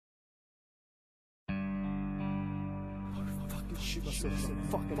shoot myself in the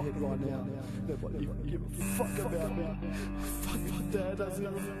fucking head right now. Nobody even give a fuck about me. Fuck my dad doesn't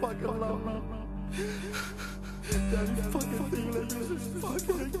even fucking love me. The only fucking thing that uses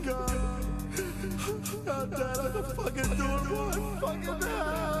fucking gun. Oh, Dad, I can fucking do it right fucking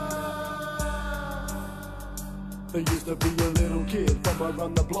now. He used to be a little kid from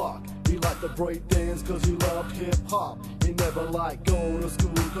around the block. He liked to break dance cause he loved hip hop. He never liked going to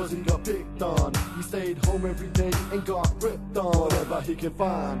school cause he got picked on. He stayed home every day and got ripped on. Whatever he could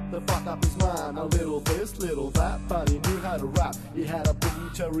find to fuck up his mind. A little this, little that, but he knew how to rap. He had a bull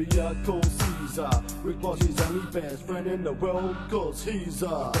terrier called Caesar. Rick was his only best friend in the world cause he's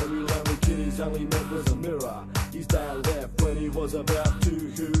a very lonely kid. His only mate was a mirror. His dad left when he was about 2.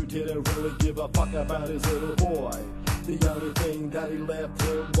 Who didn't really give a fuck about his little boy. The only thing that he left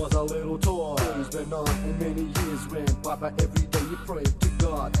him was a little toy. Days went on and many years went by, but every day he prayed to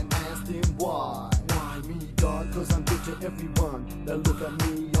God and asked him why. Why me, God? Cause I'm good to everyone. They look at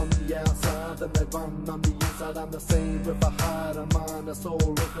me on the outside, then they run on the inside. I'm the same with a heart, a mind, a soul,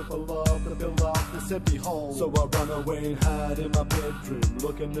 looking for love to fill up this empty hole. So I run away and hide in my bedroom,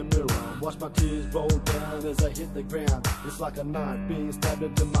 look in the mirror, watch my tears roll down as I hit the ground. It's like a knife being stabbed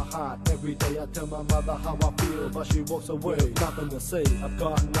into my heart. Every day I tell my mother how I feel, but she walks away. Nothing to say, I've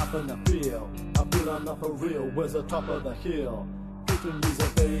got nothing to feel. I feel I'm not for real, where's the top of the hill? 15 years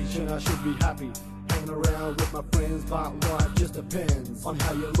of age and I should be happy, hanging around with my friends, but life just depends on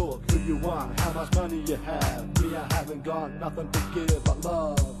how you look, who you are, how much money you have. Me, I haven't got nothing to give but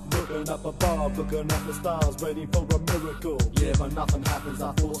love. Looking up above, looking at the stars, waiting for a miracle. Yeah, but nothing happens,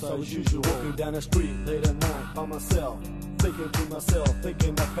 I thought so as usual. Walking down the street late at night by myself, thinking to myself,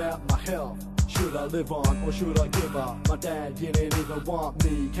 thinking about my health. Should I live on or should I give up? My dad didn't even want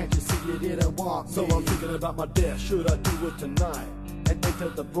me, can't you see he didn't want me? So I'm thinking about my death, should I do it tonight and enter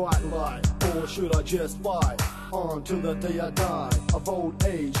the bright light? Or should I just fight on till the day I die of old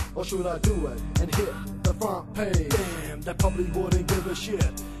age? Or should I do it and hit the front page? Damn, they probably wouldn't give a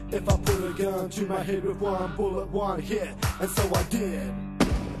shit if I put a gun to my head with one bullet, one hit. And so I did.